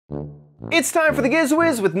It's time for the Giz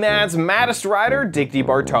Wiz with Mad's maddest writer, Dick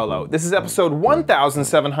DeBartolo. This is episode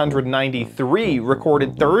 1793,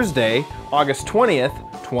 recorded Thursday, August 20th,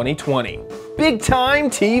 2020. Big time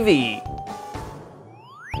TV.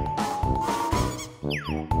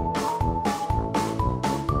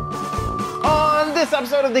 On this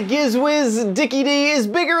episode of the Giz Wiz, Dickie D is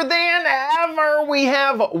bigger than ever. We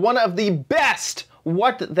have one of the best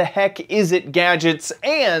What the Heck Is It gadgets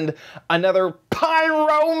and another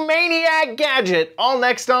pyromaniac gadget, all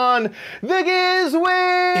next on the Giz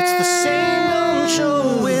Wiz. It's the same old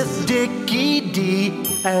show with Dickie D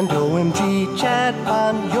and OMG chat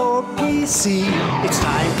on your PC. It's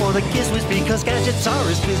time for the Giz Wiz because gadgets are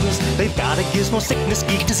his business. They've got a gizmo sickness,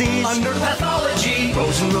 geek disease, under pathology,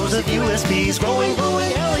 rows and rows of USBs, glowing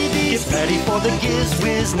LEDs. Get ready for the Giz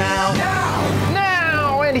Wiz now.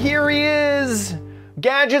 Now, and here he is,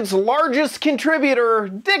 Gadget's largest contributor,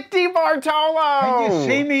 Dick DeBartolo. Can you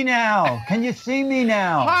see me now? Can you see me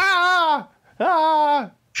now?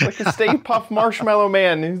 Like a Stay Puft Marshmallow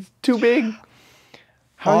Man. He's too big.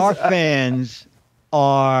 Our fans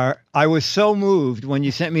are, I was so moved when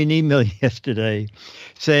you sent me an email yesterday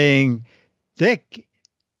saying, Dick,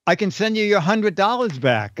 I can send you your $100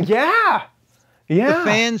 back. Yeah. Yeah. The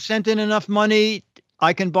fans sent in enough money.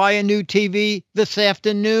 I can buy a new TV this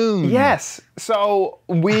afternoon. Yes. So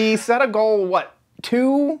we set a goal, what,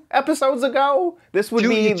 2 episodes ago? This would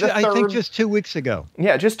be the third. I think just 2 weeks ago.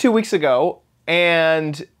 Yeah, just 2 weeks ago.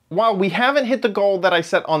 And while we haven't hit the goal that I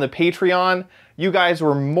set on the Patreon, you guys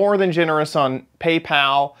were more than generous on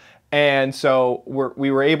PayPal. And so we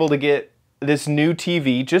were able to get this new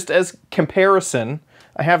TV. Just as comparison,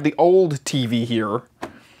 I have the old TV here.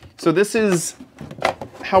 So this is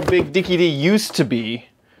how big Dickie D used to be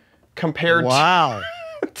compared to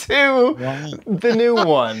the new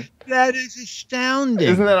one. That is astounding.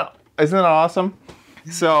 Isn't that awesome?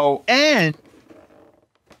 So, and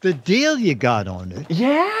the deal you got on it.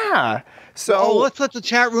 Yeah. So let's let the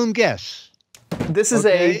chat room guess. This is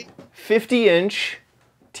a 50-inch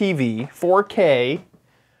TV, 4K.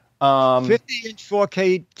 50-inch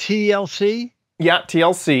 4K TLC? Yeah,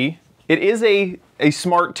 TLC. It is a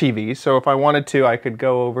smart TV, so if I wanted to, I could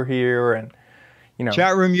go over here and, you know.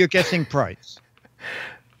 Chat room, you're guessing price.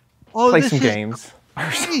 Play some games.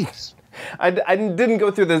 Nice. I didn't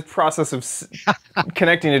go through the process of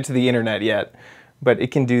connecting it to the internet yet, but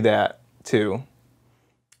it can do that too.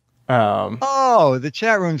 The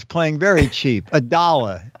chat room's playing very cheap. $1,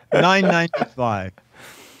 $9.95.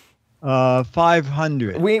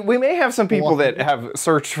 500. We may have some people that have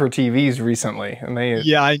searched for TVs recently, and they.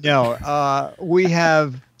 Yeah, I know. We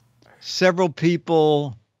have several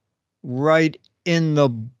people right in the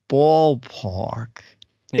ballpark.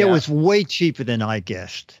 Yeah. It was way cheaper than I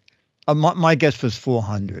guessed. My guess was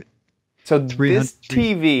 400. So this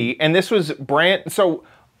TV, and this was brand. So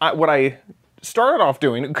what I started off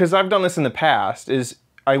doing, because I've done this in the past, is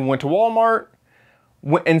I went to Walmart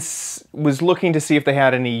and was looking to see if they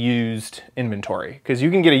had any used inventory, because you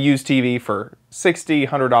can get a used TV for $60,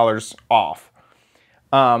 $100 off.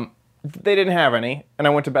 They didn't have any, and I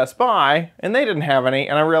went to Best Buy, and they didn't have any,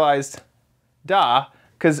 and I realized, duh,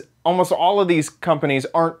 because almost all of these companies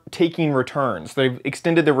aren't taking returns. They've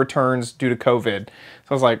extended their returns due to COVID. So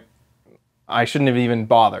I was like, I shouldn't have even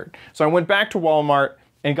bothered. So I went back to Walmart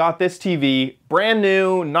and got this TV, brand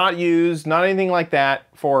new, not used, not anything like that,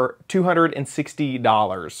 for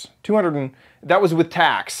 $260. That was with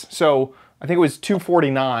tax. So I think it was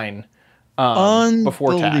 $249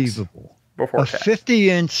 before tax. Unbelievable. Before a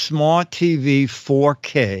 50-inch smart TV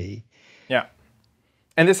 4K. Yeah.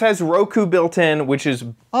 And this has Roku built in, which is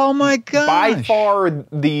oh my gosh, by far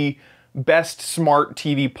the best smart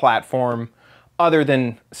TV platform, other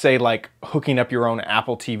than, say, like hooking up your own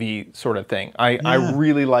Apple TV sort of thing. I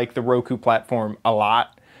really like the Roku platform a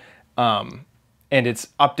lot. And it's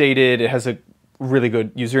updated. It has a really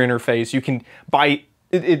good user interface. You can buy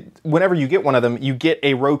it whenever you get one of them, you get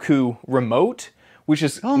a Roku remote, which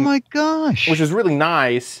is oh my gosh, which is really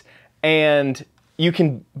nice. And you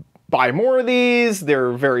can buy more of these.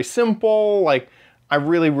 They're very simple. Like, I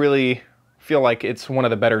really feel like it's one of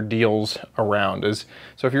the better deals around.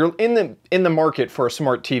 So if you're in the market for a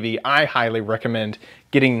smart TV, I highly recommend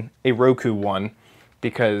getting a Roku one,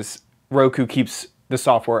 because Roku keeps the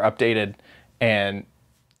software updated, and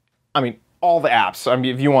I mean all the apps. I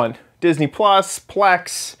mean, if you want Disney Plus,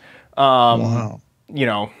 Plex, you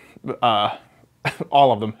know,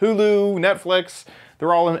 all of them, Hulu, Netflix,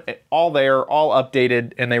 they're all there, all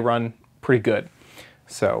updated, and they run pretty good.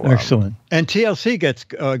 So excellent. And TLC gets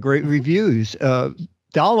great reviews.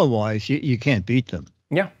 Dollar-wise, you can't beat them.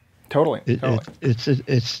 Yeah, totally.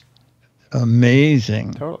 It's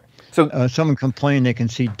Amazing. Totally. So someone complained they can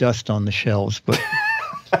see dust on the shelves, but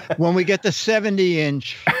when we get the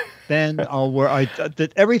 70-inch, then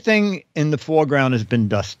that everything in the foreground has been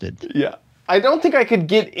dusted. yeah. I don't think I could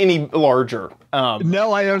get any larger.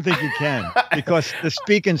 No, I don't think you can, because the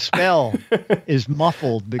speak and spell is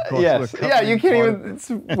muffled because yes. we're Yeah, you can't even. It's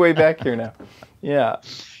way back here now. Yeah.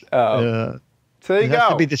 So there you it go. has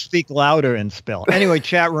to be the speak louder and spell. Anyway,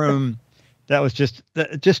 chat room, that was just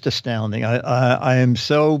astounding. I am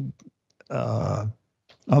so I'm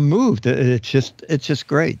moved. It's just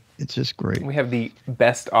great. It's just great. We have the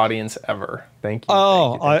best audience ever. Thank you.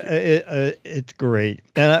 Oh, thank you. it's great.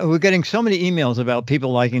 And we're getting so many emails about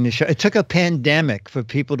people liking the show. It took a pandemic for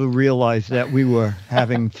people to realize that we were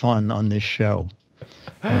having fun on this show.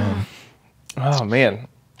 Oh, man.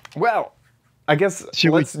 Well, I guess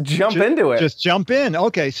let's jump into it. Just jump in.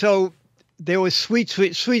 Okay, so there was Sweet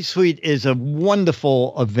Sweet is a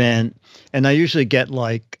wonderful event. And I usually get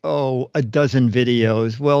like, a dozen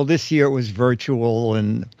videos. Well, this year it was virtual,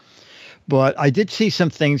 but I did see some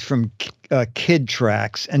things from Kid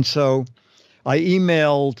Tracks. And so I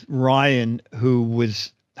emailed Ryan, who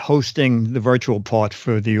was hosting the virtual part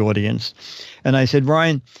for the audience. And I said,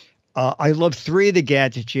 Ryan, I love 3 of the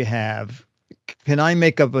gadgets you have. Can I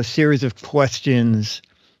make up a series of questions?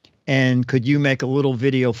 And could you make a little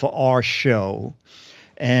video for our show?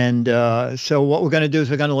 And so what we're going to do is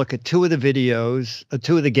we're going to look at 2 of the videos,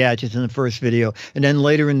 2 of the gadgets in the first video. And then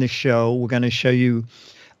later in the show, we're going to show you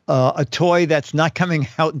a toy that's not coming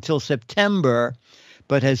out until September,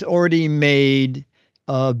 but has already made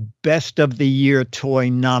a Best of the Year toy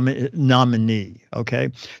nominee.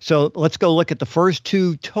 Okay, so let's go look at the first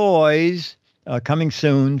 2 toys coming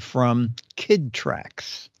soon from Kid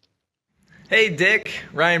Tracks. Hey Dick,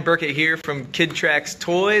 Ryan Burkett here from Kid Tracks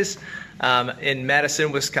Toys in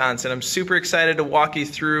Madison, Wisconsin. I'm super excited to walk you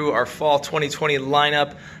through our fall 2020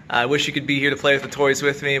 lineup. I wish you could be here to play with the toys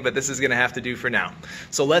with me, but this is going to have to do for now.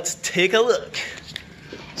 So let's take a look.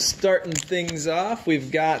 Starting things off,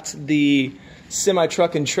 we've got the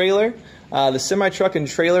semi-truck and trailer. The semi-truck and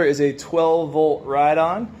trailer is a 12-volt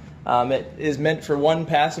ride-on. It is meant for 1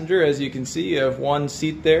 passenger. As you can see, you have 1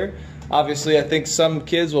 seat there. Obviously, I think some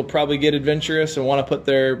kids will probably get adventurous and want to put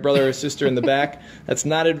their brother or sister in the back. That's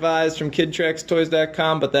not advised from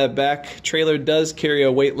KidTracksToys.com, but that back trailer does carry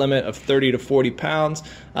a weight limit of 30 to 40 pounds,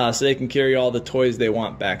 so they can carry all the toys they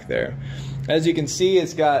want back there. As you can see,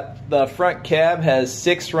 it's got the front cab has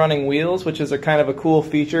 6 running wheels, which is a kind of a cool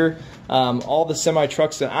feature. All the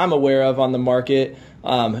semi-trucks that I'm aware of on the market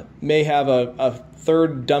may have a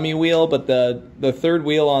 3rd dummy wheel, but the 3rd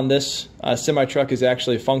wheel on this semi-truck is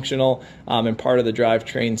actually functional and part of the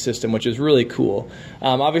drivetrain system, which is really cool.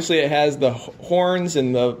 Obviously, it has the horns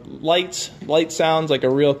and the light sounds like a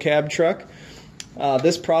real cab truck.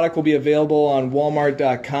 This product will be available on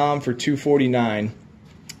Walmart.com for $249.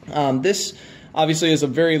 This obviously is a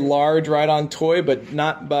very large ride-on toy, but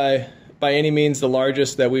not by any means the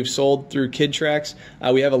largest that we've sold through Kid Tracks.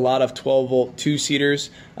 We have a lot of 12-volt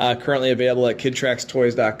 2-seaters currently available at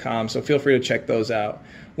KidTracksToys.com, so feel free to check those out.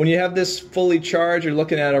 When you have this fully charged, you're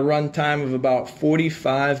looking at a run time of about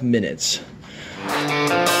 45 minutes.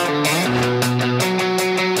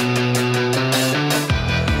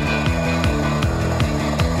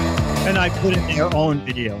 And I put in their own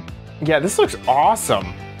video. Yeah, this looks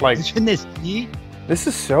awesome. Like, isn't this neat? This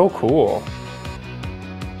is so cool.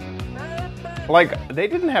 Like, they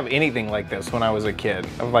didn't have anything like this when I was a kid.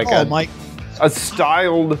 Of like a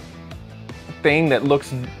styled thing that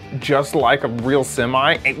looks just like a real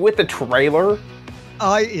semi with a trailer.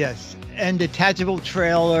 Yes, and detachable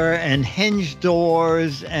trailer and hinge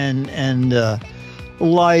doors and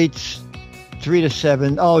lights. 3 to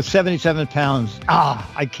 7. 77 pounds.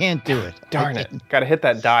 I can't do it. Darn it. Got to hit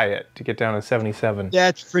that diet to get down to 77.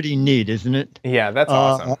 That's pretty neat, isn't it? Yeah, that's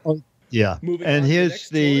awesome. Yeah. And here's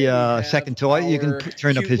the second toy. You can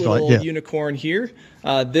turn up his light. Yeah. Unicorn here.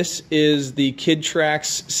 This is the Kid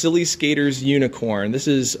Tracks Silly Skaters Unicorn. This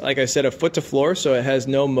is, like I said, a foot to floor, so it has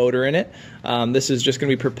no motor in it. This is just going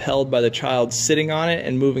to be propelled by the child sitting on it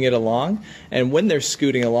and moving it along. And when they're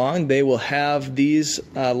scooting along, they will have these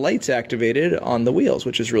lights activated on the wheels,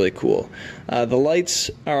 which is really cool. The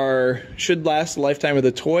lights should last the lifetime of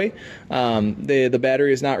the toy. The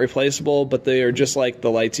battery is not replaceable, but they are just like the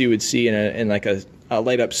lights you would see in like a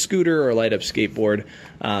light-up scooter or a light-up skateboard.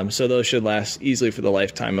 So those should last easily for the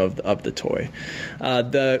lifetime of the toy.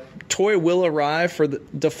 The toy will arrive for the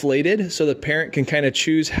deflated, so the parent can kind of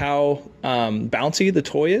choose how bouncy the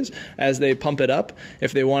toy is as they pump it up.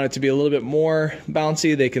 If they want it to be a little bit more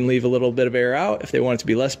bouncy, they can leave a little bit of air out. If they want it to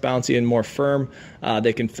be less bouncy and more firm,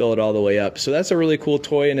 they can fill it all the way up. So that's a really cool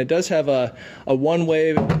toy, and it does have a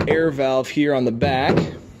one-way air valve here on the back.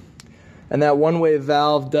 And that one-way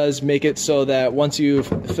valve does make it so that once you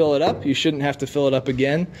fill it up, you shouldn't have to fill it up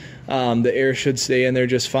again. The air should stay in there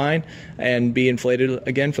just fine and be inflated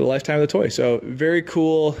again for the lifetime of the toy. So very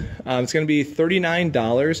cool. It's going to be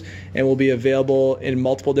 $39 and will be available in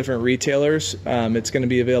multiple different retailers. It's going to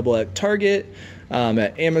be available at Target,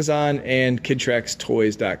 at Amazon, and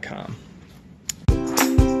KidTracksToys.com.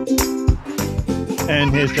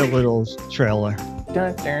 And here's the little trailer.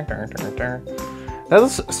 Dun, dun, dun, dun, dun. That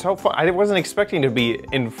was so fun. I wasn't expecting to be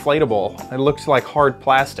inflatable. It looks like hard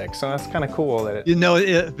plastic, so that's kind of cool. That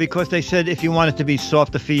it, because they said if you want it to be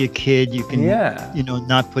softer for your kid, you can,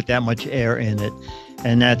 not put that much air in it.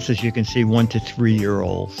 And that's, as you can see, 1 to 3 year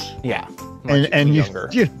olds. Yeah. And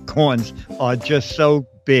unicorns are just so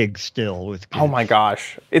big still with kids. Oh my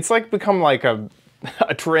gosh. It's like become like a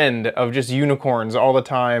trend of just unicorns all the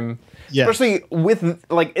time. Yes. Especially with,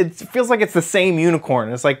 like, it feels like it's the same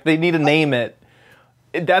unicorn. It's like they need to name it.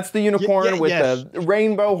 That's the unicorn with the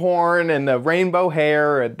rainbow horn and the rainbow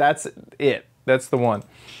hair. That's it. That's the one.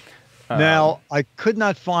 Now, I could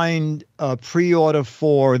not find a pre-order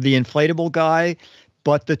for the inflatable guy,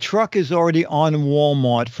 but the truck is already on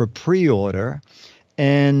Walmart for pre-order.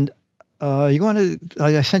 And you want to?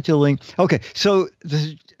 I sent you a link. Okay, so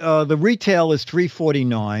the retail is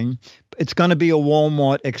 $349. It's going to be a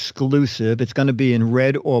Walmart exclusive. It's going to be in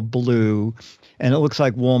red or blue. And it looks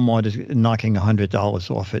like Walmart is knocking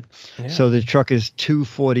 $100 off it. Yeah. So the truck is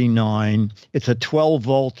 $249. It's a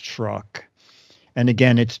 12-volt truck. And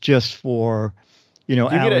again, it's just for,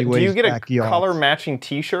 alleyways, do you get backyards. A color matching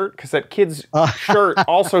T-shirt? Because that kid's shirt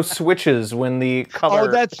also switches when the color.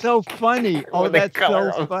 Oh, that's so funny. Oh, that's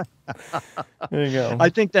so funny. There you go. I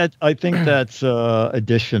think that's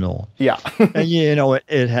additional. Yeah. And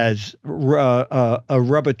it has a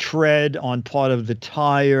rubber tread on part of the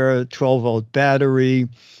tire, 12-volt battery,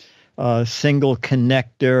 single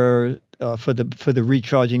connector for the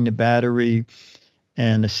recharging the battery,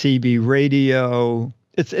 and a CB radio.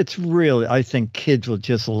 It's really, I think kids will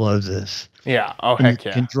just love this. Yeah. Oh, heck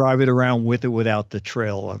yeah. You can drive it around with or without the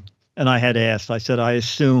trailer. And I had asked, I said, I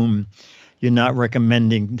assume you're not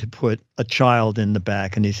recommending to put a child in the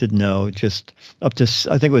back. And he said, no, just up to,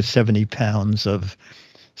 I think it was 70 pounds of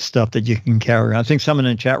stuff that you can carry around. I think someone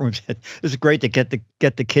in the chat room said, it's great to get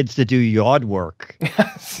the kids to do yard work. Take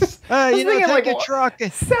a truck.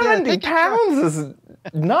 70 pounds is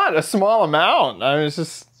not a small amount. I mean, it's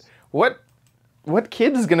just, what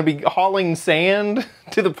kid is going to be hauling sand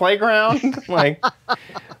to the playground? Like,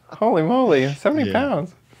 holy moly, 70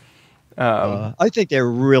 pounds. I think they're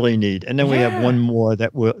really neat. And then we have one more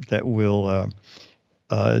that we'll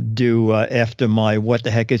do after my what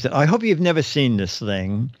the heck is it? I hope you've never seen this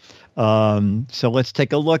thing. So let's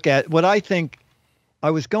take a look at what I think. I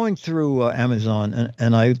was going through Amazon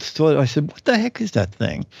and I said, what the heck is that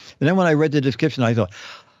thing? And then when I read the description, I thought,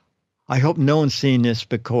 I hope no one's seen this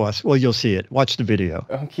because, well, you'll see it. Watch the video.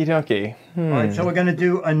 Okie dokie. All right, so we're going to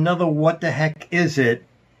do another what the heck is it?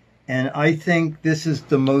 And I think this is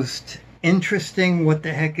the most interesting what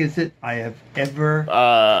the heck is it I have ever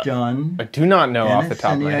done. I do not know Dennis, off the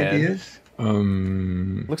top of my head. Any ideas?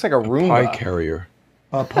 Looks like a Roomba. Pie carrier.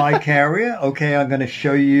 A pie carrier? Okay, I'm going to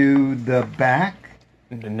show you the back.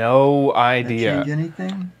 No idea. That change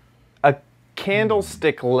anything? A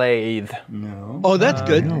candlestick lathe. No. Oh, that's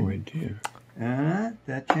good. No idea.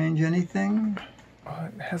 That change anything?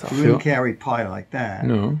 It has you wouldn't carry pie like that.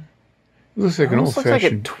 No. It looks like an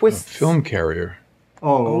old-fashioned film carrier.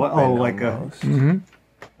 Like a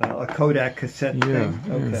Kodak cassette thing.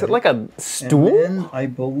 Okay. Is it like a stool? And then I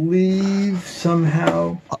believe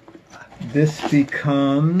somehow this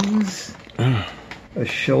becomes a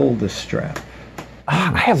shoulder strap.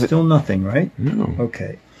 I have still nothing, right? No.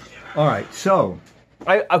 Okay. All right. So.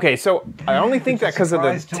 I only think that because of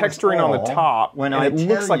the texturing on the top. When it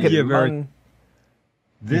looks like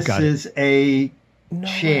this is a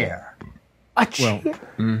chair. A chair?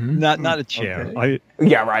 Well, not a chair. Okay.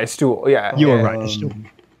 A stool. Yeah. You were right. A stool.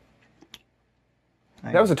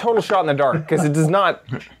 That was a total shot in the dark because it does not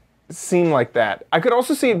seem like that. I could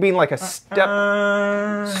also see it being like a step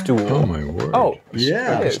stool. Oh my word! Oh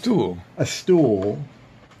yeah, a stool. A stool.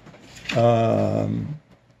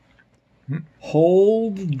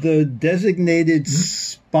 Hold the designated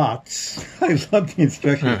spots. I love the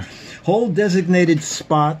instructions. Hold designated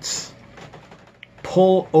spots.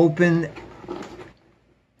 Pull open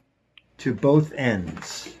to both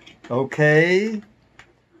ends. Okay.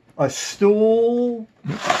 A stool.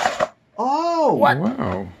 Oh! What?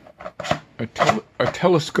 Wow. A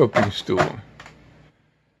telescoping stool.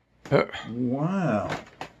 Wow.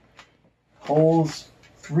 Holds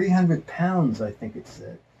 300 pounds, I think it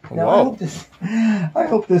said. Now, Whoa. I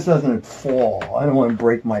hope this doesn't fall. I don't want to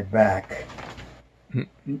break my back.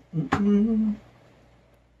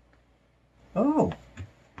 Oh.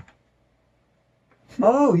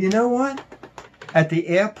 Oh, you know what? At the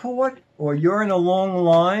airport, or you're in a long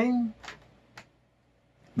line,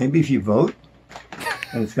 maybe if you vote,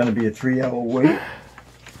 and it's going to be a 3-hour wait.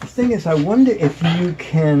 The thing is, I wonder if you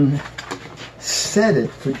can set it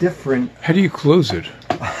for different... How do you close it?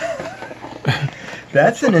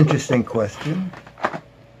 That's an interesting question.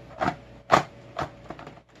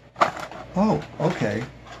 Oh, okay.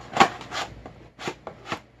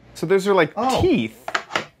 So those are like teeth.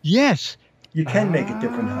 Yes. You can make it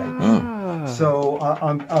different heights. So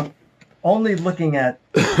I'm only looking at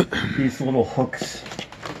these little hooks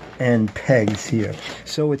and pegs here.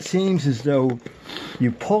 So it seems as though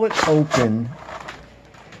you pull it open,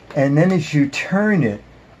 and then as you turn it,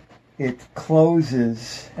 it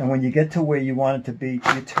closes, and when you get to where you want it to be,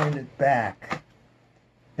 you turn it back,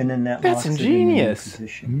 and then that That's locks ingenious. it in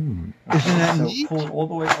position. Isn't that neat? Pull it all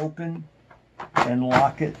the way open and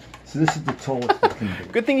lock it. So this is the tallest it can be.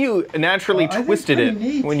 Good thing you naturally twisted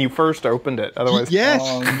it when you first opened it. Otherwise, yes.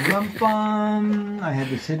 I had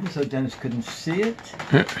this hidden so Dennis couldn't see it.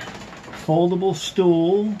 Foldable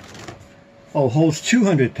stool. Oh, holds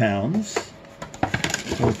 200 pounds.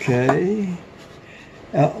 Okay.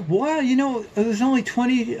 Wow, you know, it was only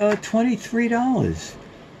 $23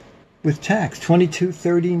 with tax,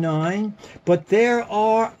 $22.39. But there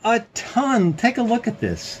are a ton. Take a look at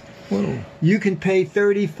this. Whoa. You can pay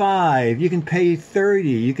 $35. You can pay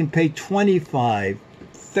 $30. You can pay $25,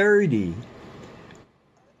 $30.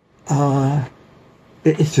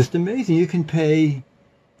 It's just amazing. You can pay.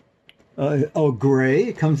 Gray.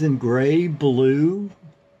 It comes in gray, blue.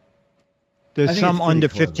 There's some under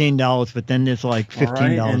 $15, but then there's like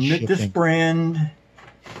 $15 shipping. This brand,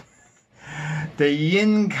 the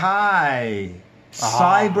Yin Kai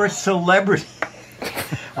Cyber Celebrity.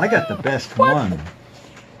 I got the best one.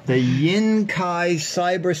 The Yin Kai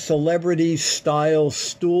Cyber Celebrity Style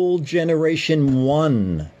Stool Generation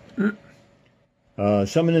 1.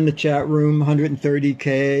 Someone in the chat room, 130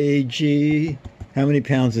 kg. How many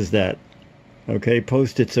pounds is that? Okay,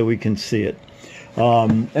 post it so we can see it.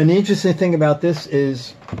 And the interesting thing about this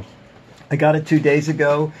is I got it 2 days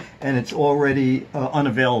ago, and it's already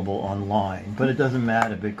unavailable online. But it doesn't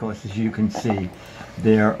matter because, as you can see,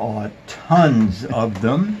 there are tons of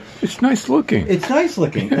them. It's nice looking. It's nice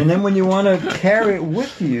looking. And then when you want to carry it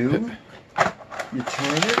with you, you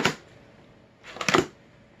turn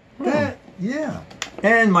it. Yeah.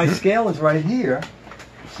 And my scale is right here.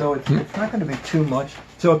 So it's not going to be too much.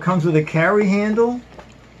 So it comes with a carry handle,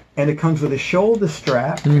 and it comes with a shoulder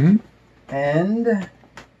strap, and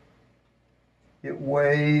it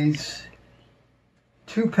weighs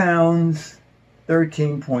 2 pounds,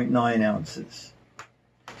 13.9 ounces.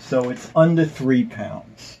 So it's under 3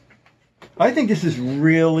 pounds. I think this is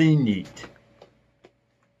really neat.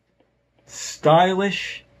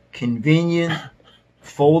 Stylish, convenient,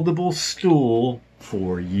 foldable stool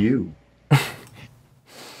for you.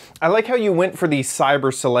 I like how you went for the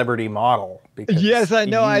cyber celebrity model. Because yes, I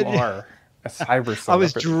know. You are a cyber celebrity. I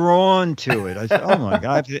was drawn to it. I said, oh my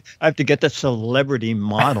God, I have to get the celebrity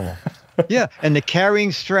model. Yeah, and the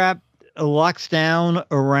carrying strap locks down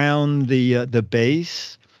around the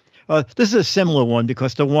base. This is a similar one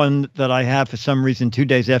because the one that I have, for some reason, 2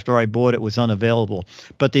 days after I bought it, was unavailable.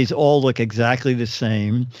 But these all look exactly the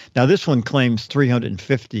same. Now, this one claims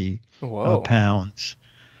 350 pounds.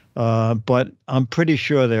 But I'm pretty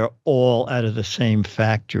sure they're all out of the same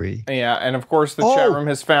factory. Yeah, and of course the chat room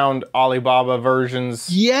has found Alibaba versions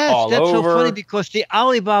all over. Yes, that's so funny because the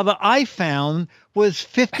Alibaba I found was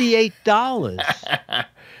 $58.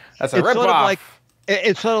 That's a rip-off.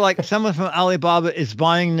 It's sort of like someone from Alibaba is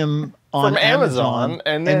buying them on Amazon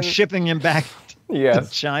and shipping them back to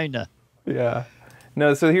China. Yeah.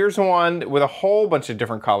 No, so here's one with a whole bunch of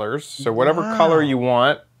different colors. So whatever color you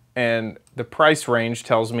want. And the price range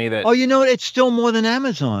tells me that... Oh, you know what? It's still more than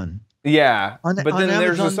Amazon. Yeah. But then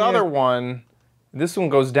there's this other one. This one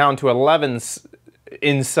goes down to 11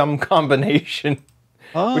 in some combination.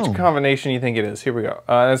 Oh. Which combination do you think it is? Here we go.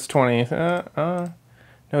 That's 20.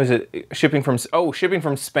 No, is it shipping from... Oh, shipping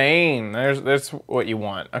from Spain. That's what you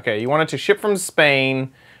want. Okay, you want it to ship from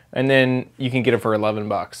Spain, and then you can get it for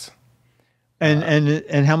 $11.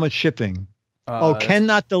 And how much shipping?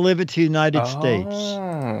 Cannot deliver to United States.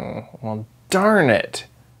 Oh, well, darn it.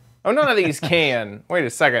 Oh, none of these can. Wait a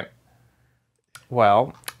second.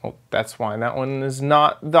 Well, that's why that one is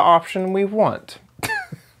not the option we want.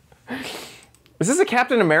 Is this a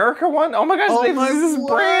Captain America one? Oh my gosh, this is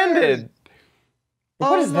branded.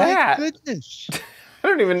 What is that? Oh my goodness. I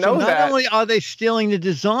don't even know that. Not only are they stealing the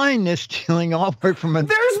design, they're stealing artwork from a...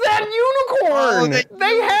 There's that unicorn!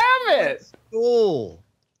 They have it! Cool.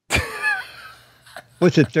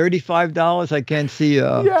 What's it, $35? I can't see.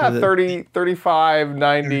 Yeah, 30, 35,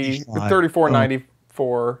 90,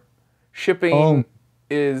 34.94. Shipping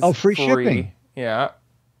is free shipping. Yeah.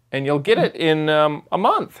 And you'll get it in a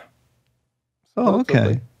month. Oh,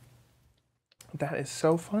 okay. That is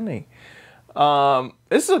so funny.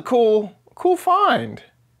 This is a cool find.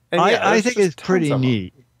 And I think it's pretty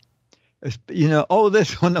neat. It's, you know,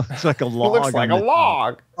 this one looks like a log. It looks like a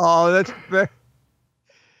log. Oh, that's very...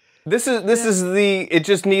 This is the, it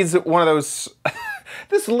just needs one of those,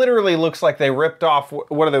 this literally looks like they ripped off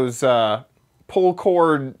one of those pull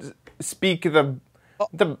cord,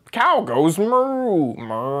 the cow goes moo,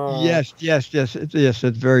 moo. Yes, it's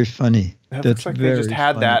very funny. That looks like they just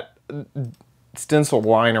had that stencil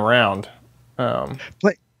lying around.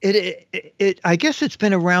 But I guess it's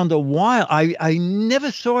been around a while. I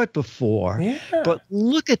never saw it before. Yeah. But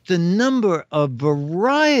look at the number of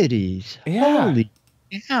varieties. Yeah. Holy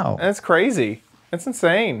cow. That's crazy. That's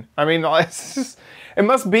insane. I mean, it's just, it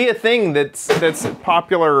must be a thing that's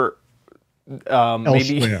popular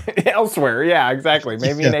maybe elsewhere. Yeah, exactly.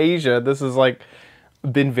 Maybe in Asia, this has like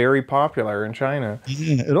been very popular in China.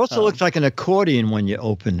 Yeah, it also looks like an accordion when you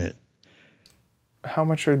open it. How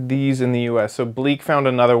much are these in the U.S.? So Bleak found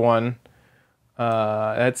another one.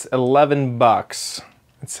 That's $11.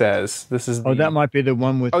 It says this is. That might be the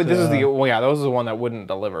one with. Oh, this is the. Well, yeah, that was the one that wouldn't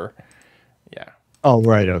deliver. Yeah. Oh,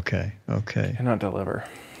 right. Okay. Cannot deliver.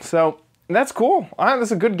 So that's cool.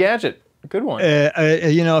 That's a good gadget. Good one.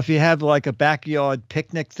 You know, if you have like a backyard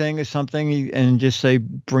picnic thing or something, and just say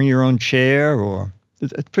bring your own chair, or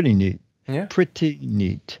it's pretty neat. Yeah. Pretty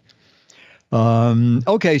neat.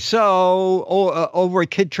 Okay, so over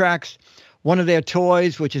at Kid Trax, one of their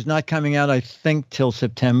toys, which is not coming out, I think, till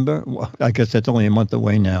September. Well, I guess that's only a month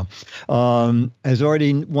away now. Has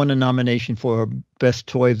already won a nomination for Best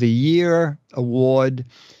Toy of the Year award,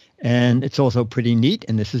 and it's also pretty neat.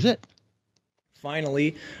 And this is it.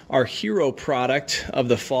 Finally, our hero product of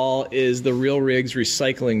the fall is the Real Rigs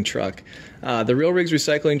recycling truck. The Real Rigs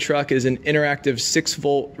recycling truck is an interactive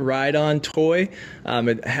 6-volt ride-on toy.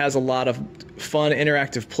 It has a lot of fun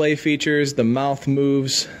interactive play features. The mouth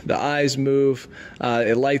moves, the eyes move,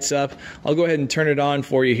 it lights up. I'll go ahead and turn it on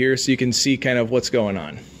for you here so you can see kind of what's going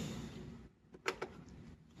on.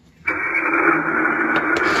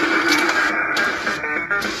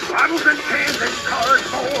 Bottles and cans and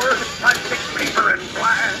cardboard, plastic, paper, and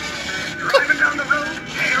glass. Driving down the road,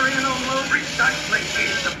 carrying a load, recycling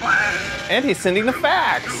is the plan. And he's sending the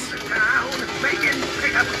fax. Through the town, making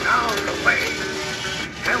pickups on the way.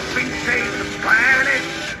 Helping save the planet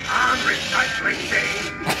on recycling day.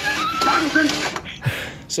 Bottles and...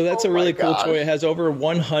 So that's a really cool toy. It has over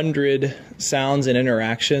 100 sounds and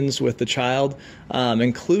interactions with the child,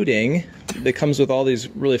 including, it comes with all these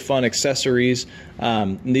really fun accessories.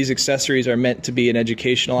 And these accessories are meant to be an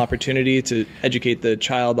educational opportunity to educate the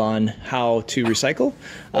child on how to recycle.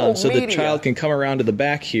 So the child can come around to the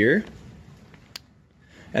back here,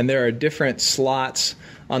 and there are different slots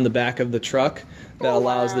on the back of the truck that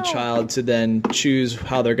allows the child to then choose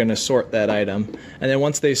how they're going to sort that item. And then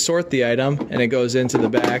once they sort the item and it goes into the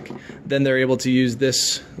back, then they're able to use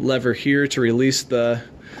this lever here to release the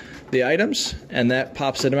items, and that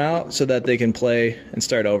pops them out so that they can play and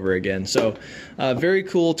start over again. So very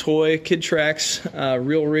cool toy, Kid Trax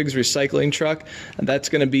Real Rigs recycling truck. That's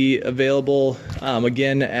going to be available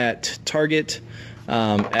again at Target,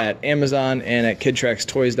 at Amazon, and at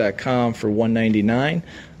kidtraxtoys.com for $199.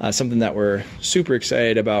 Something that we're super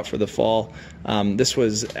excited about for the fall. This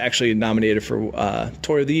was actually nominated for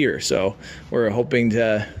Toy of the Year, so we're hoping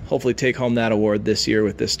to hopefully take home that award this year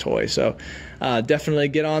with this toy. So definitely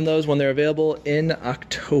get on those when they're available in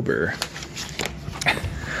October.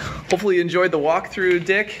 Hopefully you enjoyed the walkthrough,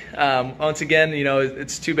 Dick. Once again, you know,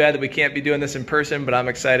 it's too bad that we can't be doing this in person, but I'm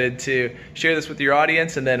excited to share this with your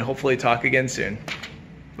audience and then hopefully talk again soon.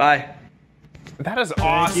 Bye. That is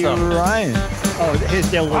awesome. Thank you, Ryan. Oh, here's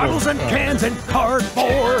their little... Bottles and cans and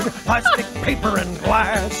cardboard, plastic, paper, and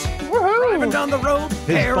glass. Driving down the road,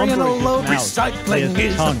 carrying a load, recycling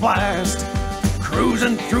is a blast.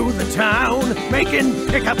 Cruising through the town, making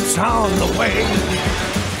pickups on the way.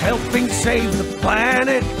 Helping save the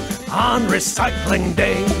planet on recycling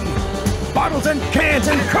day. bottles and cans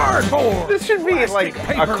and cardboard. This should be like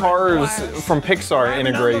a Cars from Pixar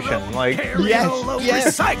integration. Like,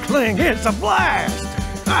 yes. Recycling is a blast.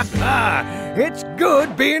 It's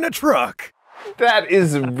good being a truck. That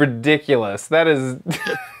is ridiculous. That is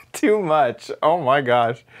too much. Oh my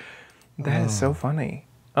gosh. That is so funny.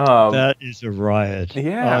 That is a riot.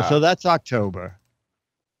 Yeah. So that's October.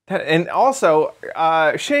 And also,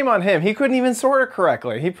 shame on him. He couldn't even sort it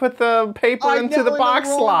correctly. He put the paper into the box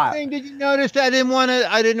slot. Did you notice that?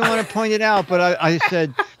 I didn't want to point it out, but I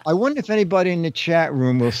said, I wonder if anybody in the chat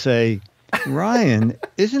room will say, Ryan,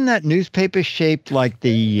 isn't that newspaper shaped like the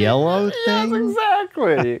yellow thing? Yes,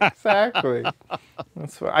 exactly.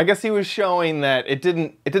 That's what, I guess he was showing that it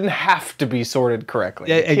didn't have to be sorted correctly.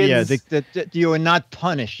 You were not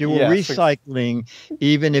punished. You were recycling,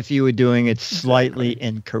 even if you were doing it slightly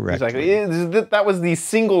incorrectly. Exactly. That was the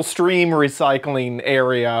single stream recycling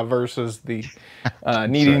area versus the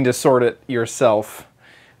needing to sort it yourself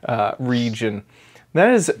region.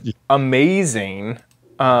 That is amazing.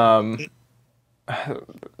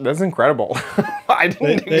 That's incredible. I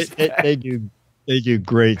didn't expect. They do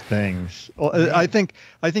great things. I think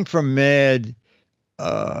for Mad,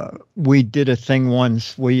 we did a thing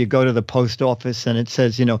once where you go to the post office and it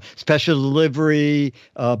says, special delivery,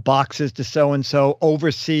 boxes to so-and-so,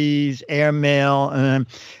 overseas, airmail.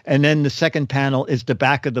 And then the second panel is the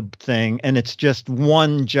back of the thing. And it's just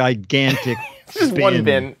one gigantic just one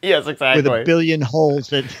bin. Yes, exactly. With a billion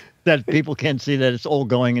holes that people can't see, that it's all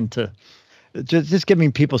going into... Just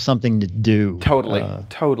giving people something to do. Totally.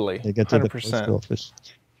 They get to 100%. The post office.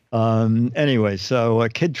 Anyway, so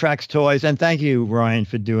Kid Tracks Toys, and thank you, Ryan,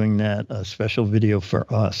 for doing that special video for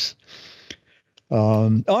us. All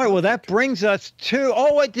right, well, that brings us to...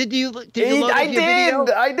 Oh, wait, did you load video?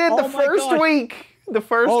 I did the first week. The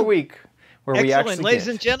first week. Where we actually ladies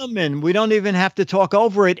and gentlemen, we don't even have to talk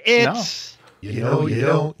over it. It's... No. You know you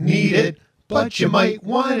don't need it, but you might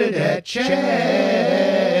want it at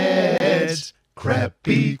Chad's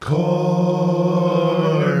Crappy Corner.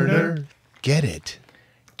 Get it.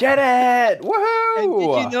 Get it! Woohoo! And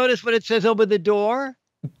did you notice what it says over the door?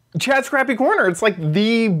 Chad's Crappy Corner. It's like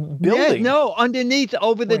the building. Yeah, no, underneath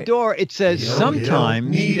over the door it says sometimes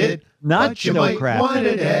need it, not so crappy. Want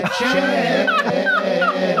it at Chad's.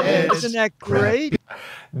 Isn't that great?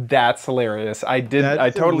 That's hilarious. I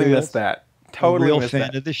totally missed that. Totally missed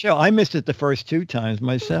fan of the show. I missed it the first 2 times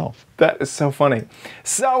myself. That is so funny.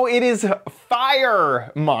 So it is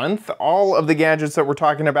Fire Month. All of the gadgets that we're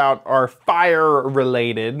talking about are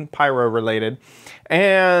fire-related, pyro-related.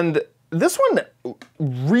 And this one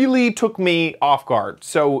really took me off guard.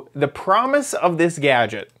 So the promise of this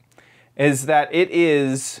gadget is that it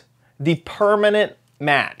is the permanent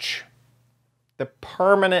match. The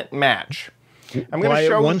permanent match. I'm going to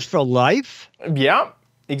show it once for life? Yeah,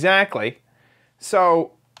 exactly.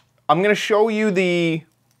 So I'm going to show you the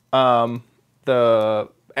Amazon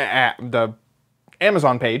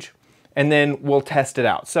page, and then we'll test it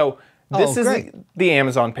out. So this is the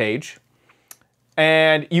Amazon page,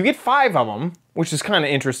 and you get 5 of them, which is kind of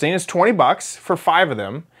interesting. It's $20 for 5 of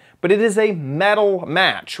them, but it is a metal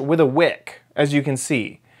match with a wick, as you can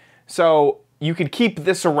see. So you could keep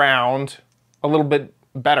this around a little bit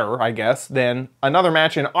better, I guess, than another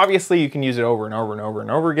match, and obviously you can use it over and over and over and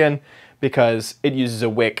over again, because it uses a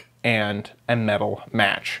wick and a metal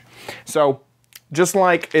match. So just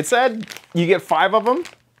like it said, you get 5 of them.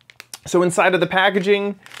 So inside of the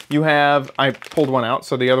packaging, you have, I pulled one out,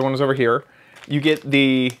 so the other one is over here. You get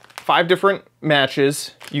the 5 different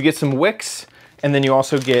matches, you get some wicks, and then you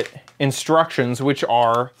also get instructions, which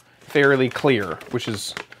are fairly clear, which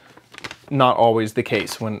is not always the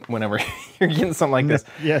case whenever you're getting something like this.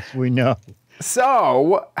 Yes, we know.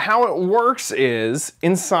 So, how it works is,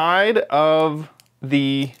 inside of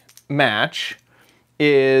the match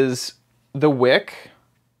is the wick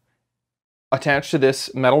attached to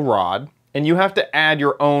this metal rod, and you have to add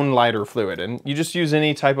your own lighter fluid, and you just use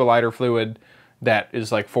any type of lighter fluid that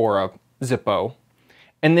is like for a Zippo.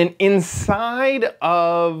 And then inside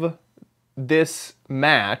of this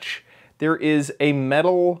match, there is a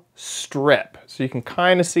metal strip. So you can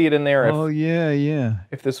kind of see it in there. Oh, yeah.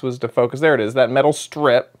 If this was to focus, there it is, that metal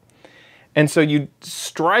strip. And so you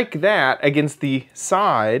strike that against the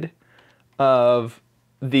side of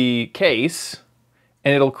the case,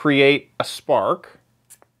 and it'll create a spark.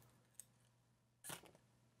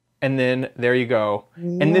 And then there you go.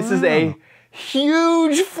 Wow. And this is a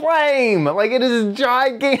huge flame. Like, it is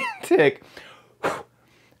gigantic.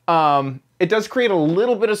 It does create a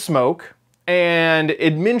little bit of smoke, and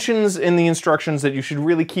it mentions in the instructions that you should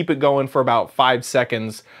really keep it going for about 5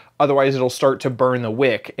 seconds. Otherwise, it'll start to burn the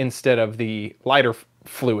wick instead of the lighter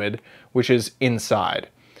fluid, which is inside.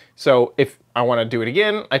 So if I want to do it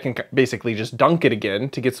again, I can basically just dunk it again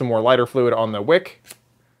to get some more lighter fluid on the wick.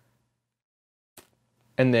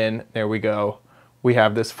 And then there we go. We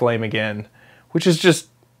have this flame again, which is just,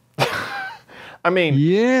 I mean.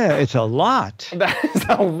 Yeah, it's a lot. That is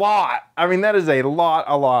a lot. I mean, that is a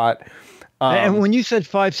lot. And when you said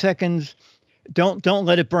 5 seconds, don't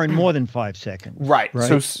let it burn more than 5 seconds. Right.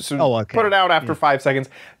 So okay. Put it out after 5 seconds.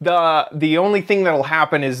 The only thing that'll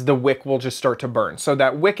happen is the wick will just start to burn. So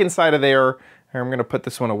that wick inside of there, here, I'm going to put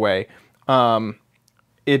this one away.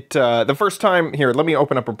 The first time, here, let me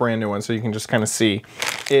open up a brand new one so you can just kind of see,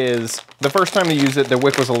 is the first time to use it, the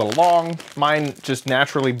wick was a little long. Mine just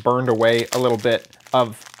naturally burned away a little bit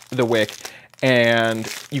of the wick. And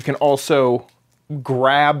you can also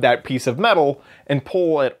grab that piece of metal and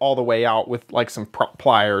pull it all the way out with like some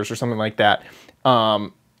pliers or something like that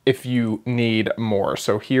if you need more.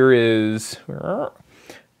 So here's a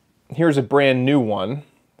brand new one.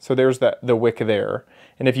 So there's the wick there.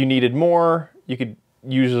 And if you needed more, you could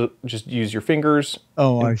just use your fingers.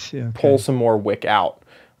 Oh, I see. Okay. Pull some more wick out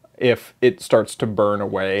if it starts to burn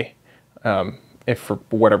away. If for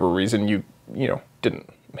whatever reason you didn't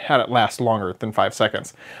had it last longer than 5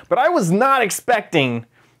 seconds. But I was not expecting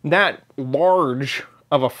that large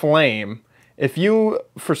of a flame. If you,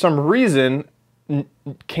 for some reason,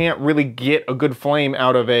 can't really get a good flame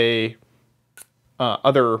out of a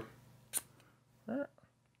there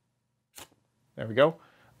we go,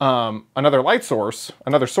 another light source,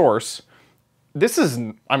 another source, this is,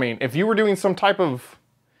 I mean, if you were doing some type of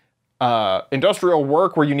industrial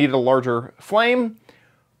work where you needed a larger flame,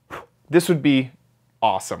 this would be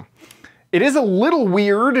awesome. It is a little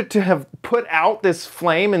weird to have put out this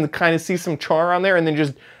flame and kind of see some char on there and then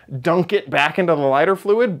just dunk it back into the lighter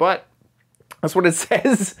fluid, but that's what it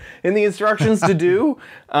says in the instructions to do.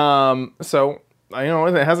 So,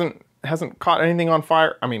 it hasn't caught anything on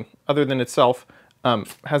fire. I mean, other than itself,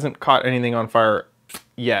 hasn't caught anything on fire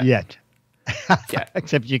yet. Yet.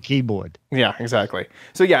 Except your keyboard. Yeah, exactly.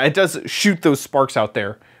 So yeah, it does shoot those sparks out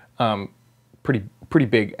there pretty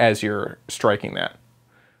big as you're striking that.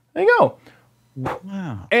 There you go.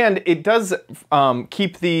 Wow. And it does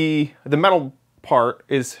keep the metal part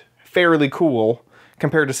is fairly cool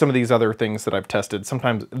compared to some of these other things that I've tested.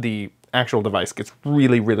 Sometimes the actual device gets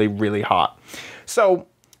really, really, really hot. So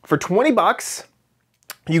for 20 bucks,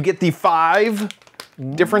 you get the 5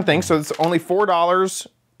 different things. So it's only $4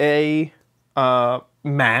 a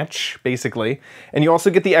match, basically. And you also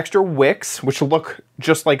get the extra wicks, which look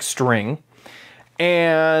just like string.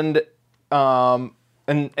 And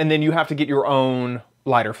then you have to get your own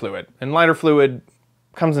lighter fluid. And lighter fluid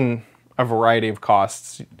comes in a variety of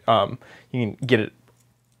costs. You can get it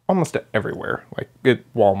almost everywhere, like at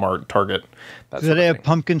Walmart, Target. Does it have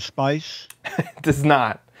pumpkin spice? It does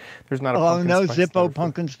not. There's not a pumpkin spice. Oh, no Zippo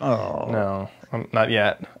pumpkin spice. Oh. No, not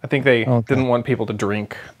yet. I think they didn't want people to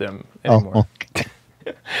drink them anymore. Oh, okay.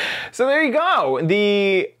 So there you go.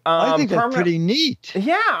 I think that's pretty neat.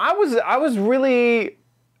 Yeah, I was really,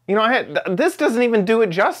 this doesn't even do it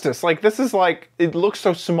justice. Like, this is like, it looks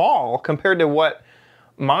so small compared to what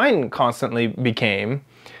mine constantly became.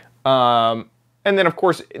 And then of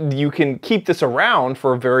course you can keep this around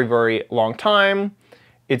for a very, very long time.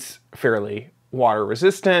 It's fairly water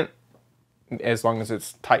resistant as long as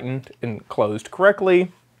it's tightened and closed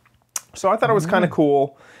correctly. So I thought it was kind of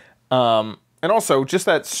cool. And also just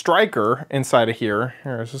that striker inside of here.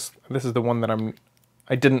 This is the one that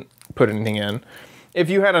I didn't put anything in. If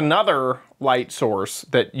you had another light source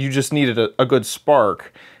that you just needed a good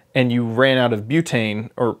spark and you ran out of butane,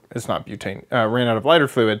 or it's not butane, ran out of lighter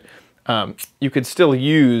fluid, you could still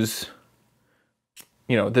use,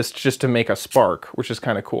 this just to make a spark, which is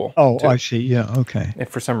kind of cool. Oh, too. I see. Yeah. Okay. If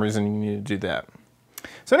for some reason you need to do that.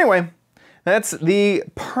 So anyway, that's the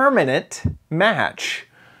permanent match.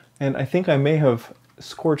 And I think I may have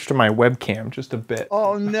scorched my webcam just a bit.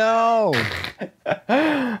 Oh no!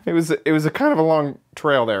 It was a kind of a long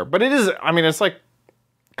trail there, but it is. I mean, it's like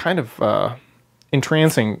kind of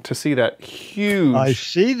entrancing to see that huge. I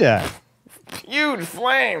see that huge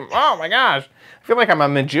flame. Oh my gosh! I feel like I'm a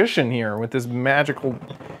magician here with this magical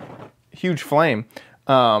huge flame.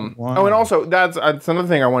 Wow. Oh, and also that's another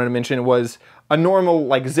thing I wanted to mention was a normal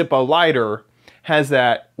like Zippo lighter has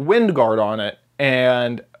that wind guard on it,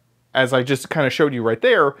 and as I just kind of showed you right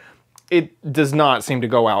there, it does not seem to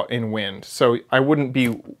go out in wind. So I wouldn't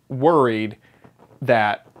be worried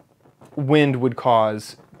that wind would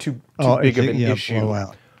cause too big of an issue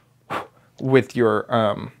with your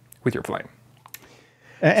flame.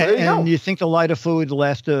 And you think the lighter fluid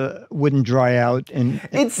wouldn't dry out?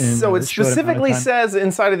 It specifically says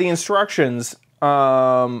inside of the instructions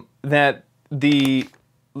that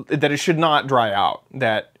it should not dry out.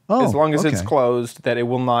 That as long as it's closed, that it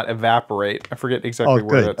will not evaporate. I forget exactly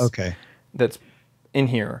where that's in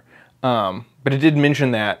here. But it did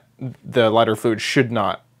mention that the lighter fluid should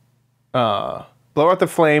not blow out the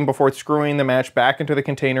flame before screwing the match back into the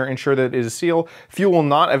container. Ensure that it is sealed. Fuel will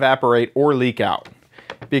not evaporate or leak out.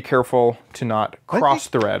 Be careful to not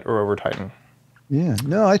cross-thread or over-tighten. Yeah,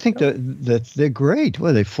 no, I think that they're great. What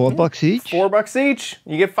are they, $4 each? $4 each.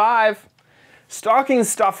 You get 5 stocking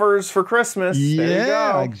stuffers for Christmas. Yeah, there you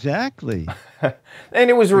go. Exactly. And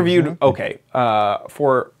it was reviewed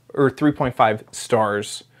for 3.5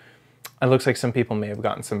 stars. It looks like some people may have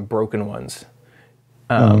gotten some broken ones.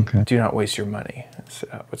 Do not waste your money. That's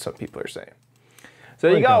what some people are saying. So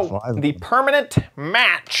there you go. The permanent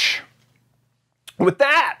match. With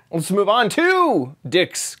that, let's move on to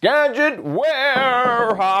Dick's Gadget Warehouse.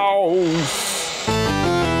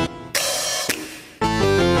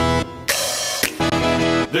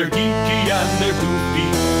 They're geeky and they're goofy,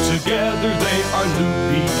 together they are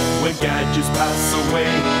loopy. When gadgets pass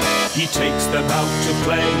away, he takes them out to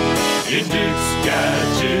play in Dick's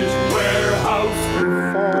Gadget Warehouse.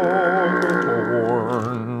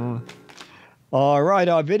 All right,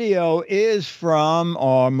 our video is from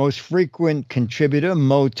our most frequent contributor,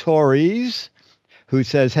 Mo Torres, who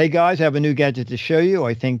says, hey guys, I have a new gadget to show you.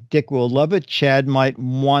 I think Dick will love it. Chad might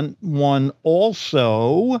want one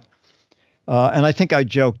also. And I think I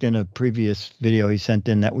joked in a previous video he sent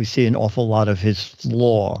in that we see an awful lot of his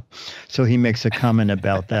flaw. So he makes a comment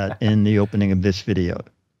about that in the opening of this video.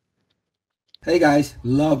 Hey guys,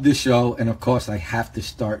 love the show. And of course, I have to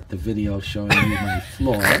start the video showing you my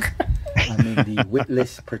flaw. I'm in the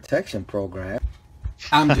Witless Protection Program.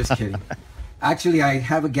 I'm just kidding. Actually, I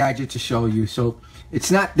have a gadget to show you. So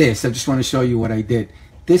it's not this. I just want to show you what I did.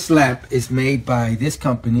 This lamp is made by this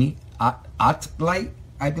company, Light,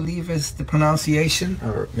 I believe is the pronunciation.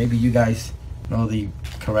 Or maybe you guys know the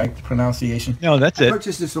correct pronunciation. No, that's it. I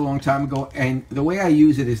purchased this a long time ago. And the way I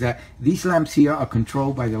use it is that these lamps here are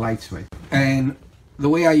controlled by the light switch. And the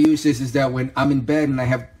way I use this is that when I'm in bed and I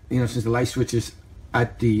have, since the light switch is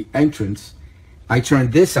at the entrance, I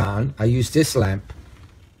turn this on. I use this lamp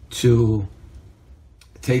to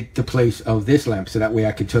take the place of this lamp so that way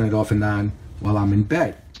I can turn it off and on while I'm in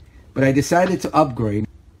bed. But I decided to upgrade.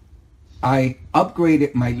 I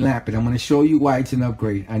upgraded my lamp, and I'm going to show you why it's an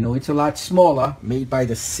upgrade. I know it's a lot smaller, made by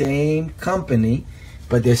the same company,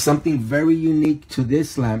 but there's something very unique to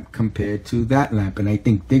this lamp compared to that lamp, and I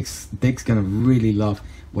think Dick's going to really love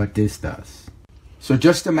what this does. So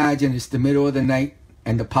just imagine it's the middle of the night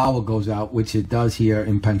and the power goes out, which it does here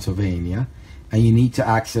in Pennsylvania, and you need to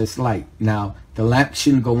access light. Now, the lamp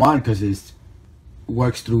shouldn't go on because it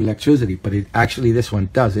works through electricity, but this one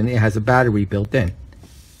doesn't. It has a battery built in.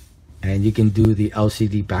 And you can do the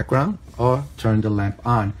LCD background or turn the lamp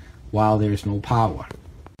on while there's no power.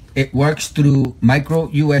 It works through micro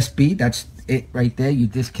USB. That's it right there. You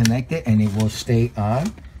disconnect it and it will stay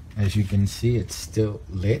on. As you can see, it's still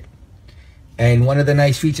lit. And one of the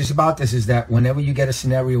nice features about this is that whenever you get a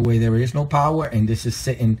scenario where there is no power and this is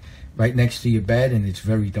sitting right next to your bed and it's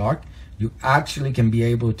very dark, you actually can be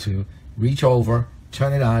able to reach over,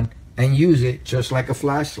 turn it on, and use it just like a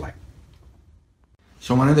flashlight.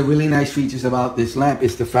 So one of the really nice features about this lamp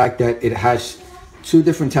is the fact that it has 2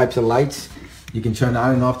 different types of lights. You can turn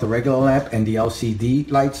on and off the regular lamp and the LCD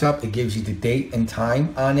lights up. It gives you the date and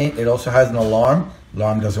time on it. It also has an alarm.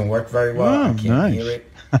 Alarm doesn't work very well. I can't hear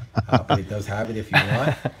it, but it does have it if you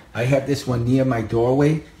want. I have this one near my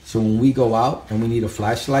doorway. So when we go out and we need a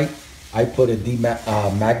flashlight, I put a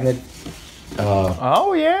magnet.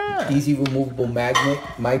 Easy removable magnet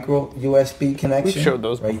micro USB connection. We showed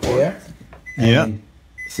those right before. There. And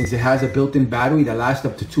since it has a built-in battery that lasts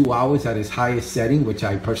up to 2 hours at its highest setting, which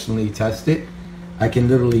I personally tested, I can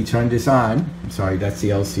literally turn this on. I'm sorry, that's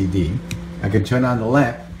the LCD. I can turn on the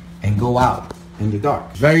lamp and go out in the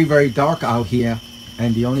dark. Very, very dark out here,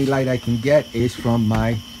 and the only light I can get is from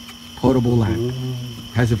my portable lamp.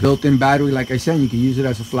 Has a built-in battery, like I said. You can use it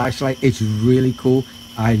as a flashlight. It's really cool.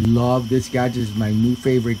 I love this gadget. It's my new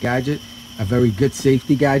favorite gadget. A very good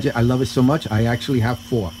safety gadget. I love it so much. I actually have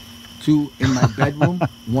 4. 2 in my bedroom,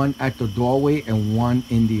 1 at the doorway, and 1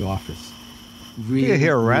 in the office. Really, you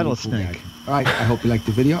hear a really rattlesnake. Cool. All right, I hope you liked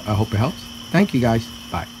the video. I hope it helps. Thank you, guys.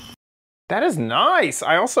 Bye. That is nice.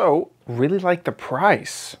 I also really like the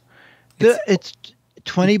price. It's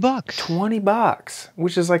 $20. $20,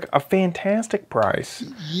 which is like a fantastic price.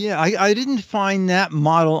 Yeah, I didn't find that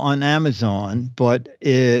model on Amazon, but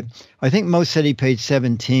I think Mo said he paid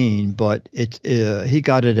 $17, but he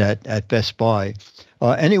got it at Best Buy.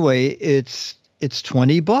 Anyway, it's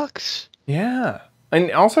 $20. Yeah.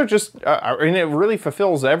 And also just, and it really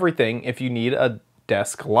fulfills everything if you need a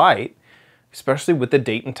desk light, especially with the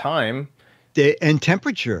date and time. And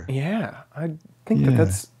temperature. Yeah. I think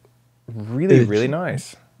that's really, really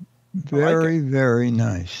nice. Very, very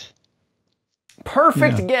nice.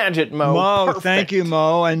 Perfect gadget, Mo. Mo, Perfect. thank you,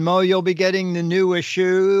 Mo. And Mo, you'll be getting the new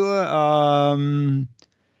issue.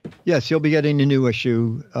 Yes, you'll be getting the new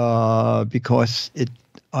issue because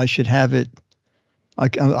I should have it.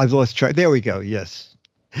 I've lost track. There we go. Yes.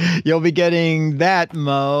 You'll be getting that,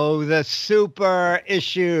 Mo, the super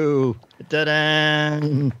issue.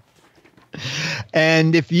 Ta-da!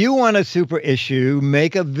 And if you want a super issue,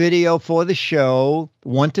 make a video for the show,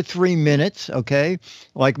 1 to 3 minutes, okay?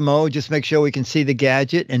 Like Mo, just make sure we can see the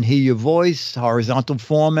gadget and hear your voice, horizontal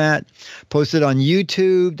format. Post it on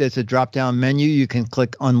YouTube. There's a drop-down menu. You can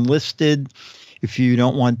click unlisted if you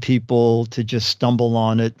don't want people to just stumble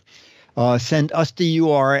on it. Send us the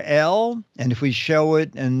URL, and if we show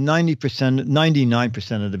it, and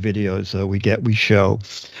 99% of the videos we show,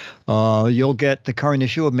 you'll get the current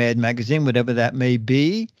issue of Mad Magazine, whatever that may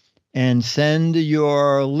be, and send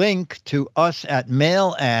your link to us at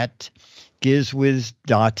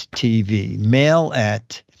mail@gizwiz.tv.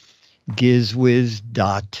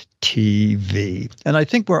 Mail@gizwiz.tv. And I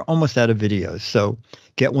think we're almost out of videos, so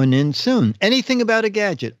get one in soon. Anything about a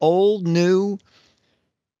gadget, old, new,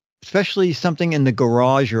 especially something in the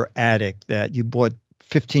garage or attic that you bought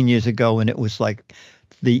 15 years ago and it was like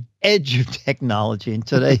the edge of technology. And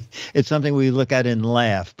today it's something we look at and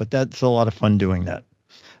laugh, but that's a lot of fun doing that.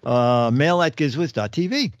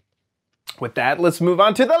 Mail@gizwiz.tv. With that, let's move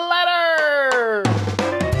on to the letter.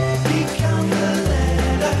 Become the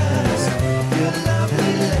letters, your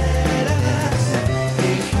lovely letters.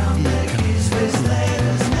 Become the Giz Wiz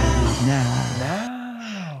letters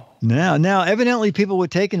Now, evidently people were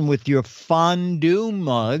taken with your fondue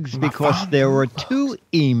mugs because there were 2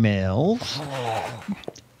 emails.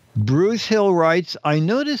 Bruce Hill writes, I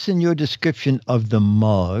notice in your description of the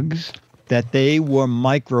mugs that they were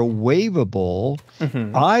microwavable.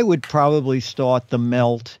 I would probably start the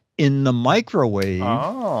melt in the microwave.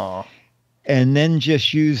 And then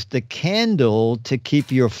just use the candle to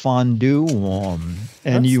keep your fondue warm.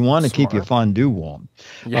 And you want to keep your fondue warm.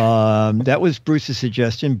 Yeah. That was Bruce's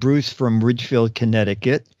suggestion. Bruce from Ridgefield,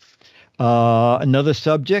 Connecticut. Another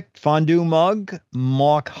subject, fondue mug,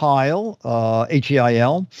 Mark Heil,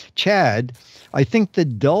 H-E-I-L. Chad, I think the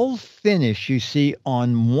dull finish you see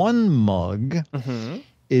on one mug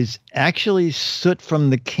is actually soot from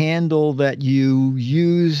the candle that you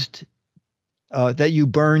used, that you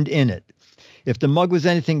burned in it. If the mug was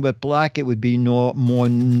anything but black, it would be more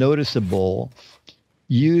noticeable.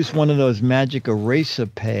 Use one of those magic eraser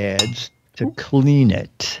pads to clean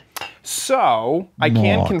it. So, I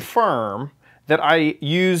can confirm that I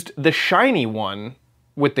used the shiny one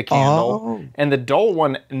with the candle, and the dull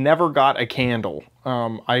one never got a candle.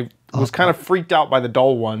 I was kind of freaked out by the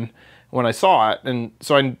dull one when I saw it, and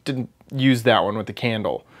so I didn't use that one with the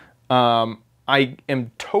candle. I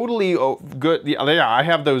am totally good. Yeah, I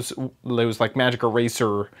have those like magic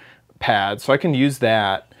eraser pads, so I can use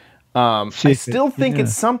that. I still think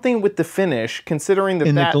it's something with the finish, considering that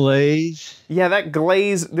the glaze. Yeah, that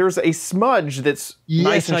glaze. There's a smudge that's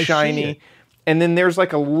nice and shiny, and then there's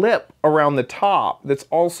like a lip around the top that's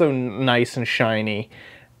also nice and shiny.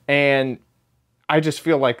 And I just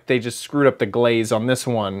feel like they just screwed up the glaze on this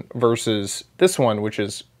one versus this one, which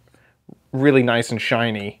is really nice and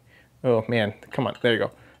shiny. Oh man, come on, there you go.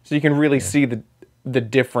 So you can really see the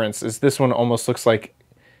difference. Is this one almost looks like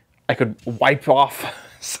I could wipe off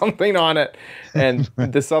something on it, and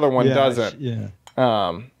this other one doesn't.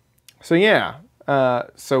 So yeah,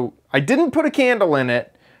 so I didn't put a candle in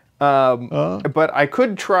it, but I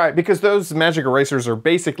could try, because those magic erasers are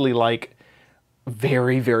basically like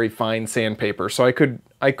very, very fine sandpaper. So I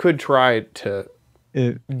could try to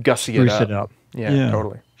gussy it up. Yeah,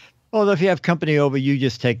 totally. Well, if you have company over, you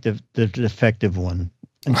just take the defective one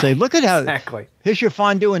and say, look at how, here's your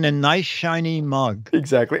fondue in a nice shiny mug.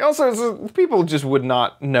 Exactly. Also, people just would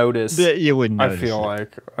not notice. You wouldn't notice. I feel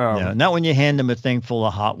like. No, not when you hand them a thing full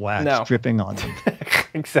of hot wax dripping on them.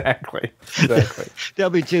 Exactly. They'll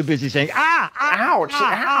be too busy saying, ouch,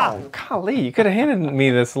 ow. Golly, you could have handed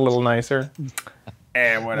me this a little nicer.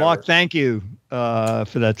 And whatever. Mark, thank you for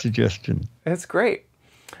that suggestion. That's great.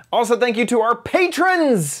 Also, thank you to our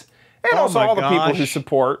patrons. And also all the people who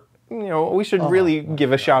support. You know, we should really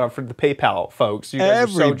give a shout out for the PayPal folks. You guys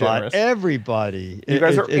are so generous. Everybody. You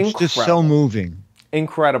guys are incredible. It's just so moving.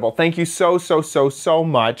 Incredible. Thank you so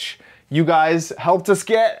much. You guys helped us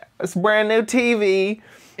get this brand new TV.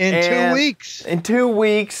 In 2 weeks. In 2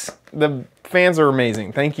 weeks. fans are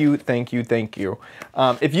amazing. Thank you, thank you, thank you.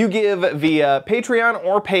 If you give via Patreon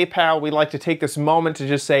or PayPal, we'd like to take this moment to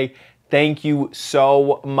just say thank you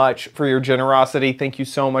so much for your generosity. Thank you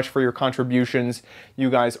so much for your contributions. You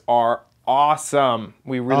guys are awesome.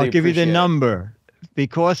 We really appreciate it. I'll give you the number.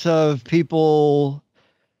 Because of people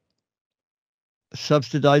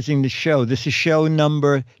subsidizing the show, this is show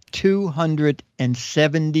number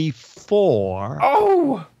 274.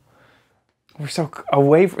 Oh! We're so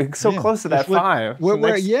close to that 5.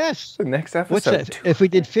 Yes. The next episode. What's that? If we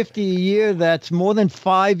did 50 a year, that's more than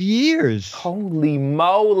 5 years. Holy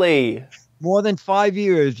moly. More than 5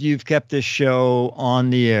 years you've kept this show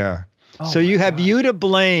on the air. Oh, so you have you to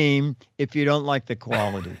blame if you don't like the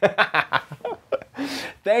quality.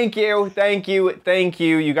 Thank you, thank you, thank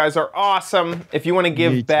you. You guys are awesome. If you want to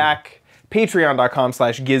give back,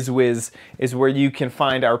 patreon.com/GizWiz is where you can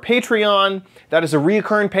find our Patreon. That is a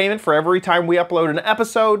recurring payment for every time we upload an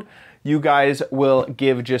episode. You guys will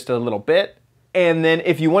give just a little bit. And then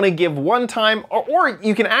if you want to give one time, or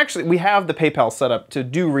you can actually, we have the PayPal set up to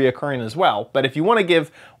do reoccurring as well. But if you want to give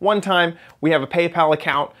one time, we have a PayPal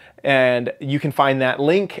account, and you can find that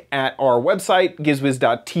link at our website,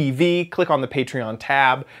 gizwiz.tv. Click on the Patreon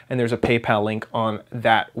tab, and there's a PayPal link on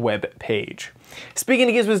that web page. Speaking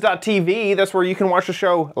of gizwiz.tv, that's where you can watch the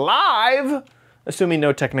show live, assuming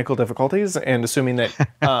no technical difficulties and assuming that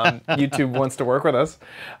YouTube wants to work with us.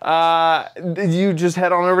 You just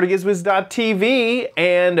head on over to gizwiz.tv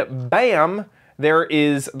and bam, there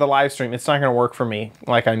is the live stream. It's not going to work for me.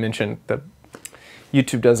 Like I mentioned, the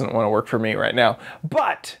YouTube doesn't want to work for me right now,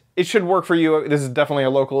 but it should work for you. This is definitely a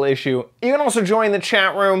local issue. You can also join the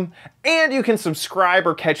chat room, and you can subscribe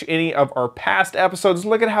or catch any of our past episodes.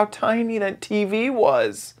 Look at how tiny that TV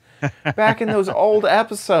was back in those old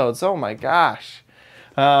episodes. Oh my gosh.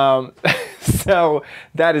 So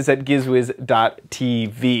that is at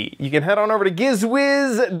gizwiz.tv. You can head on over to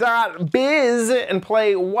gizwiz.biz and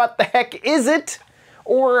play What the Heck Is It?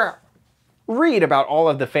 Or read about all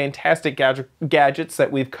of the fantastic gadgets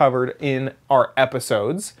that we've covered in our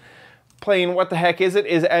episodes. Playing What the Heck Is It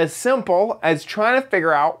is as simple as trying to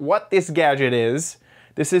figure out what this gadget is.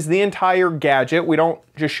 This is the entire gadget. We don't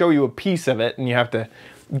just show you a piece of it and you have to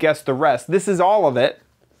guess the rest. This is all of it.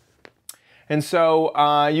 And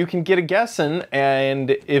so you can get a guessing,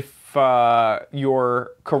 and if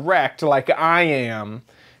you're correct, like I am,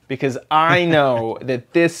 because I know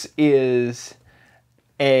that this is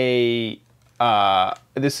a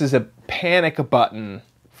panic button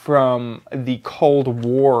from the Cold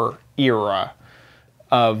War era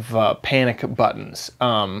of panic buttons.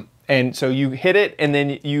 And so you hit it, and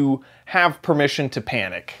then you have permission to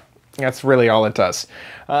panic. That's really all it does.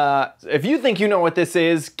 If you think you know what this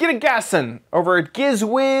is, get a guessing over at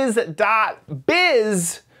gizwiz.biz.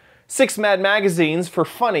 6 Mad Magazines for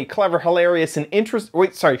funny, clever, hilarious, and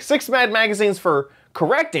 6 Mad Magazines for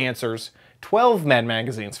correct answers. 12 Mad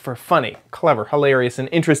Magazines for funny, clever, hilarious, and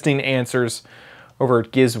interesting answers over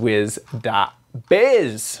at gizwiz.biz.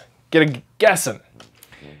 Get a guessing.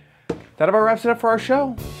 That about wraps it up for our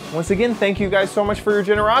show. Once again, thank you guys so much for your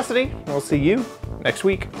generosity. We'll see you next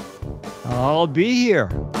week. I'll be here.